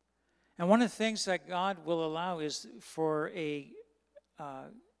 And one of the things that God will allow is for a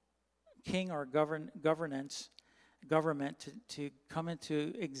king or government to come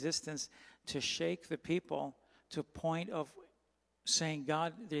into existence to shake the people to a point of saying,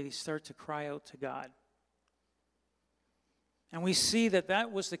 God, they start to cry out to God. And we see that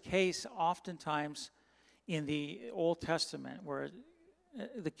that was the case oftentimes in the Old Testament, where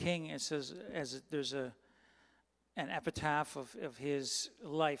the king, it says, as there's an epitaph of his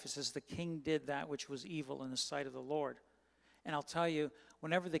life, it says, the king did that which was evil in the sight of the Lord. And I'll tell you,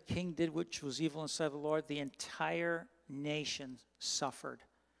 whenever the king did which was evil in the sight of the Lord, the entire nation suffered.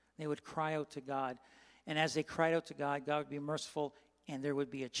 They would cry out to God. And as they cried out to God, God would be merciful, and there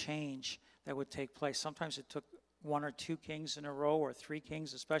would be a change that would take place. Sometimes it took one or two kings in a row, or three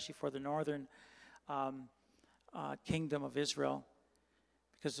kings, especially for the northern kingdom of Israel,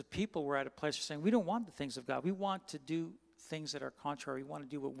 because the people were at a place of saying, we don't want the things of God. We want to do things that are contrary. We want to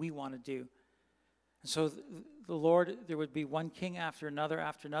do what we want to do. And so the Lord, there would be one king after another,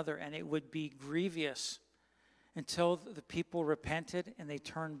 and it would be grievous until the people repented and they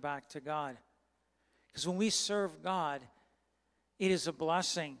turned back to God. Because when we serve God, it is a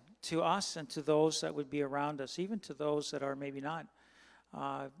blessing to us and to those that would be around us, even to those that are maybe not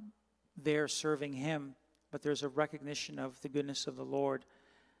there serving Him, but there's a recognition of the goodness of the Lord.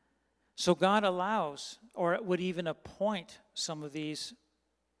 So God allows, or would even appoint some of these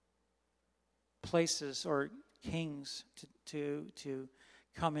places or kings to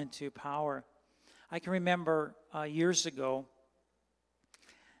come into power. I can remember years ago,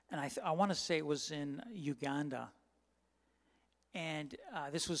 and I want to say it was in Uganda, and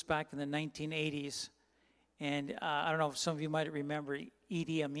this was back in the 1980s, and I don't know if some of you might remember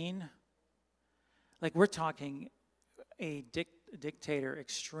Idi Amin. Like we're talking a dictator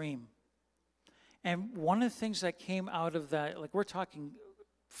extreme. And one of the things that came out of that, like we're talking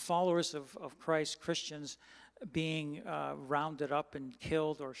followers of Christ, Christians, being rounded up and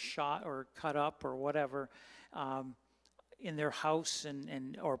killed or shot or cut up or whatever in their house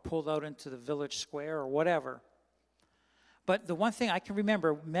and or pulled out into the village square or whatever. But the one thing I can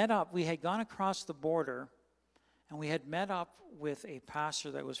remember, we had gone across the border and we had met up with a pastor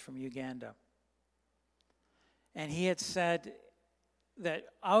that was from Uganda. And he had said that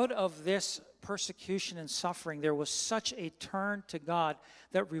out of this persecution and suffering, there was such a turn to God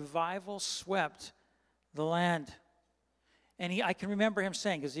that revival swept the land. And I can remember him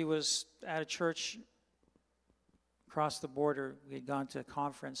saying, because he was at a church across the border, we had gone to a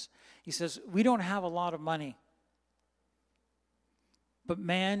conference. He says, we don't have a lot of money, but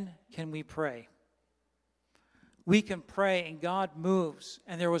man, can we pray. We can pray and God moves.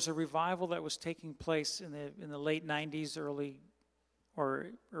 And there was a revival that was taking place in the late 90s, early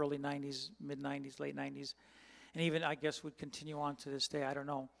 90s, mid 90s, late 90s. And even, I guess, would continue on to this day. I don't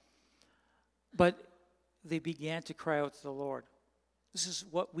know. But they began to cry out to the Lord. This is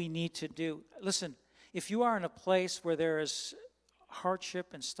what we need to do. Listen, if you are in a place where there is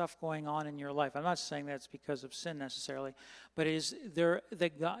hardship and stuff going on in your life, I'm not saying that's because of sin necessarily, but it is there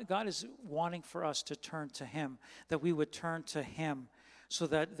that God is wanting for us to turn to Him, that we would turn to Him so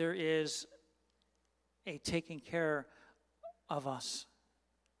that there is a taking care of us.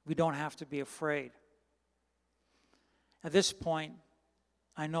 We don't have to be afraid. At this point,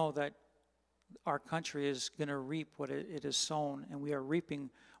 I know that our country is going to reap what it has sown, and we are reaping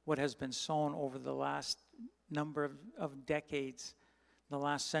what has been sown over the last number of decades, the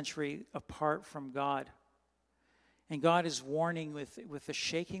last century, apart from God. And God is warning with the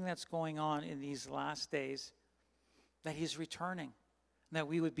shaking that's going on in these last days that He's returning, and that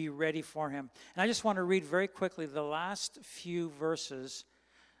we would be ready for Him. And I just want to read very quickly the last few verses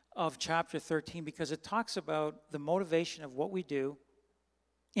of chapter 13, because it talks about the motivation of what we do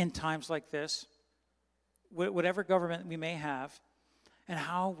in times like this, whatever government we may have, and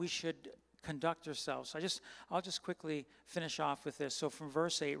how we should conduct ourselves. I'll just quickly finish off with this. So from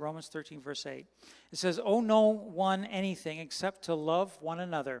verse 8, Romans 13, verse 8, it says, "Owe no one anything except to love one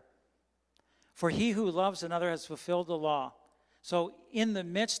another. For he who loves another has fulfilled the law." So in the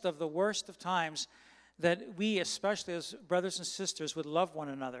midst of the worst of times, that we, especially as brothers and sisters, would love one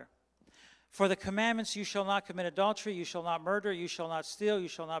another. "For the commandments, you shall not commit adultery, you shall not murder, you shall not steal, you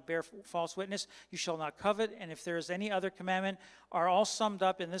shall not bear false witness, you shall not covet, and if there is any other commandment, are all summed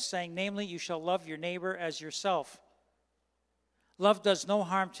up in this saying, namely, you shall love your neighbor as yourself. Love does no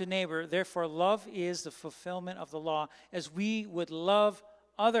harm to neighbor, therefore love is the fulfillment of the law, as we would love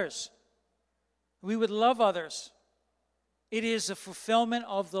others." We would love others. It is a fulfillment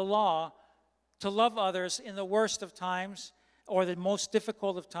of the law to love others in the worst of times or the most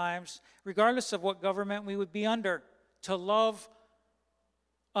difficult of times, regardless of what government we would be under, to love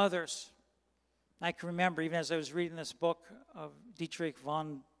others. I can remember, even as I was reading this book of Dietrich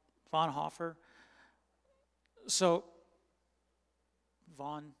Bonhoeffer, I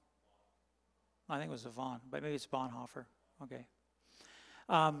think it was a Von, but maybe it's Bonhoeffer. Okay.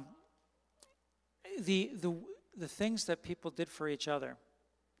 The things that people did for each other.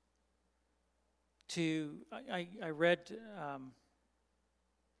 I read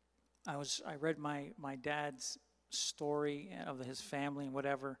my dad's story of his family and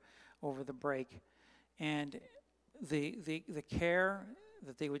whatever over the break, and the care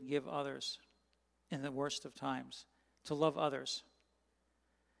that they would give others in the worst of times, to love others.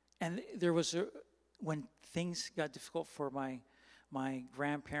 And there was when things got difficult for my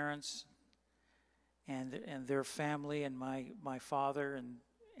grandparents and their family and my father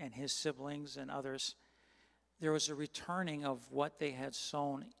and his siblings and others, there was a returning of what they had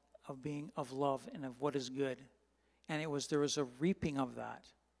sown of love and of what is good. And there was a reaping of that.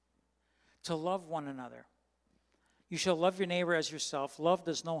 To love one another. "You shall love your neighbor as yourself. Love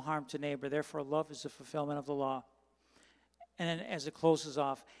does no harm to neighbor. Therefore, love is the fulfillment of the law." And then as it closes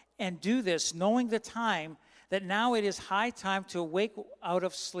off, "And do this, knowing the time, that now it is high time to awake out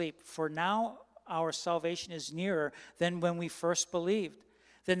of sleep. For now our salvation is nearer than when we first believed.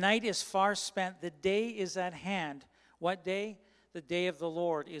 The night is far spent, the day is at hand." What day? The day of the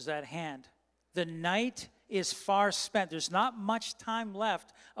Lord is at hand. The night is far spent. There's not much time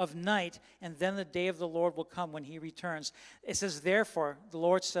left of night, and then the day of the Lord will come when He returns. It says, therefore, the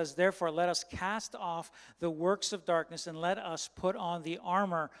Lord says, "Therefore, let us cast off the works of darkness and let us put on the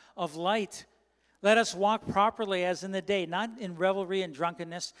armor of light. Let us walk properly as in the day, not in revelry and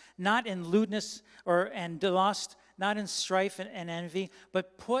drunkenness, not in lewdness and lust, not in strife and envy,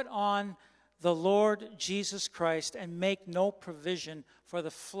 but put on the Lord Jesus Christ and make no provision for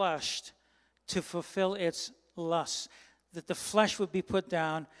the flesh to fulfill its lusts. That the flesh would be put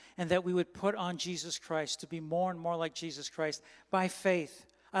down and that we would put on Jesus Christ to be more and more like Jesus Christ by faith.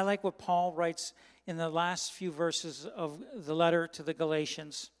 I like what Paul writes in the last few verses of the letter to the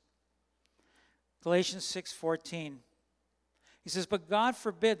Galatians. Galatians 6:14. He says, "But God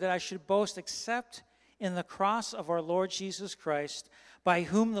forbid that I should boast except in the cross of our Lord Jesus Christ, by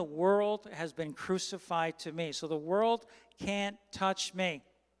whom the world has been crucified to me." So the world can't touch me.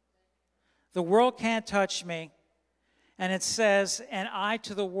 The world can't touch me. And it says, and I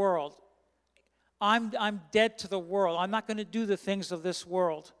to the world. I'm dead to the world. I'm not going to do the things of this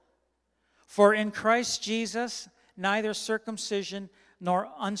world. For in Christ Jesus, neither circumcision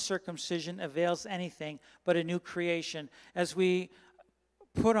nor uncircumcision avails anything, but a new creation. As we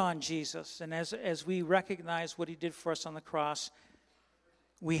put on Jesus and as we recognize what he did for us on the cross,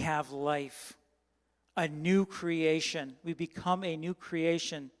 we have life, a new creation. We become a new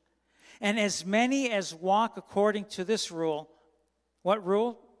creation. And as many as walk according to this rule, what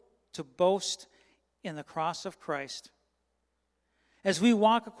rule? To boast in the cross of Christ. As we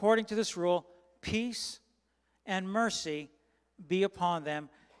walk according to this rule, peace and mercy be upon them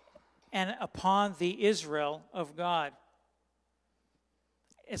and upon the Israel of God.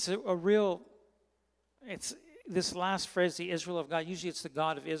 It's it's this last phrase, the Israel of God. Usually it's the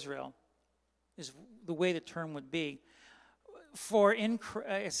God of Israel, is the way the term would be. For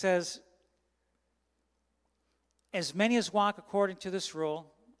it says, as many as walk according to this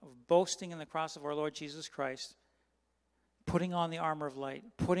rule of boasting in the cross of our Lord Jesus Christ, putting on the armor of light,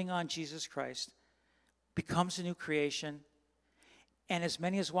 putting on Jesus Christ, becomes a new creation. And as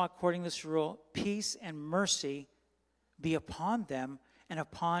many as walk according to this rule, peace and mercy be upon them and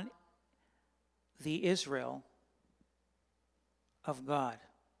upon the Israel of God.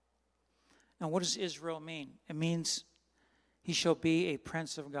 Now, what does Israel mean? It means he shall be a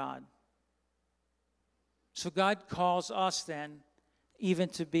prince of God. So God calls us then even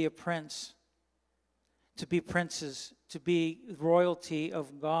to be a prince, to be princes, to be royalty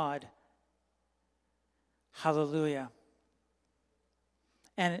of God. Hallelujah.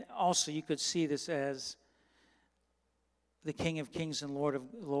 And also you could see this as the King of Kings and Lord of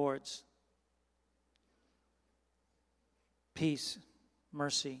Lords. Peace,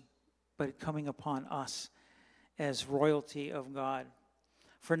 mercy, but coming upon us as royalty of God.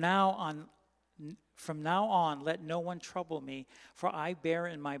 From now on, let no one trouble me, for I bear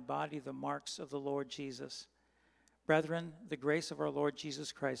in my body the marks of the Lord Jesus. Brethren, the grace of our Lord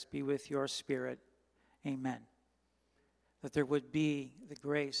Jesus Christ be with your spirit. Amen. That there would be the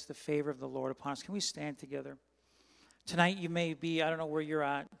grace, the favor of the Lord upon us. Can we stand together? Tonight you may be, I don't know where you're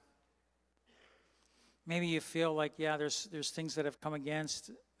at. Maybe you feel like, yeah, there's things that have come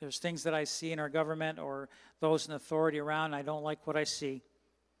against. There's things that I see in our government or those in authority around. I don't like what I see.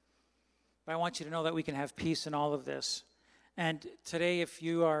 But I want you to know that we can have peace in all of this. And today, if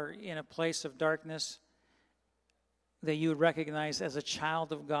you are in a place of darkness, that you would recognize as a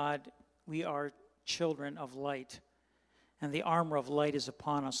child of God, we are children of light. And the armor of light is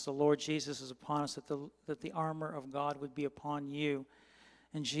upon us. The Lord Jesus is upon us, that the armor of God would be upon you.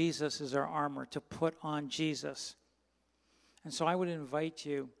 And Jesus is our armor, to put on Jesus. And so I would invite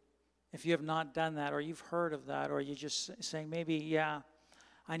you, if you have not done that, or you've heard of that, or you're just saying, maybe, yeah,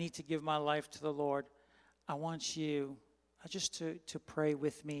 I need to give my life to the Lord, I want you just to pray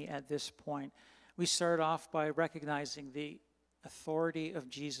with me at this point. We start off by recognizing the authority of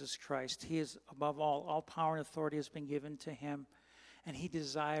Jesus Christ. He is above all. All power and authority has been given to him, and he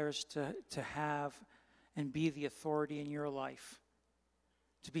desires to have and be the authority in your life,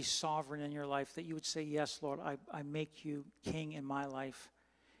 to be sovereign in your life, that you would say, yes, Lord, I make you king in my life,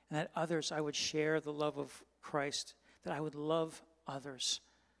 and that others, I would share the love of Christ, that I would love others.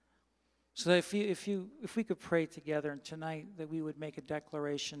 So that if we could pray together, and tonight that we would make a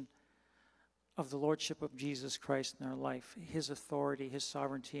declaration of the lordship of Jesus Christ in our life, his authority, his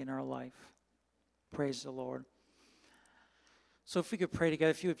sovereignty in our life. Praise the Lord. So if we could pray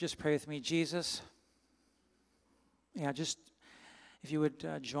together, if you would just pray with me. Jesus, just if you would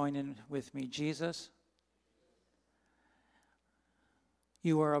join in with me. Jesus,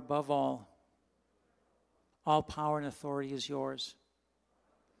 you are above all. All power and authority is yours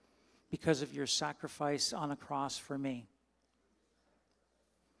because of your sacrifice on a cross for me.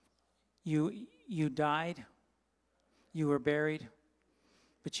 You died, you were buried,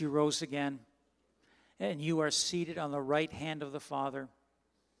 but you rose again, and you are seated on the right hand of the Father.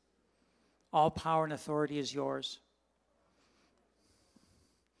 All power and authority is yours.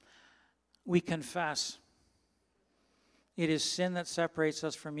 We confess it is sin that separates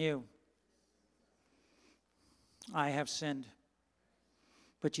us from you. I have sinned.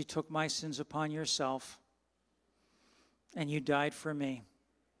 But you took my sins upon yourself, and you died for me,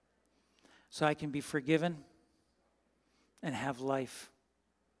 so I can be forgiven and have life.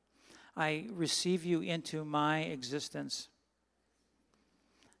 I receive you into my existence.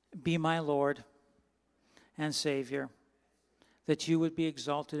 Be my Lord and Savior, that you would be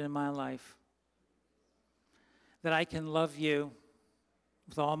exalted in my life, that I can love you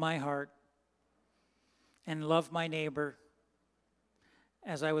with all my heart and love my neighbor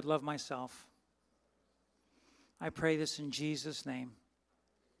as I would love myself. I pray this in Jesus' name.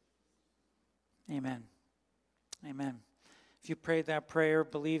 Amen. Amen. If you prayed that prayer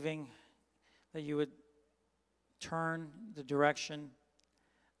believing that you would turn the direction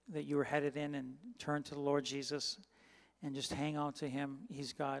that you were headed in and turn to the Lord Jesus and just hang on to him,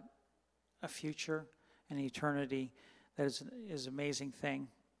 he's got a future and an eternity that is an amazing thing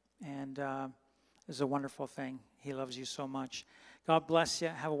and is a wonderful thing. He loves you so much. God bless you.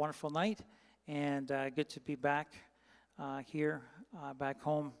 Have a wonderful night, and good to be back here, back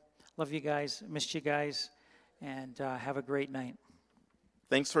home. Love you guys. Missed you guys, and have a great night.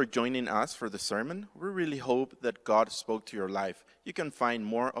 Thanks for joining us for the sermon. We really hope that God spoke to your life. You can find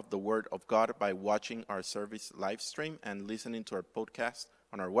more of the Word of God by watching our service live stream and listening to our podcast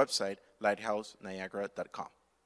on our website, lighthouseniagara.com.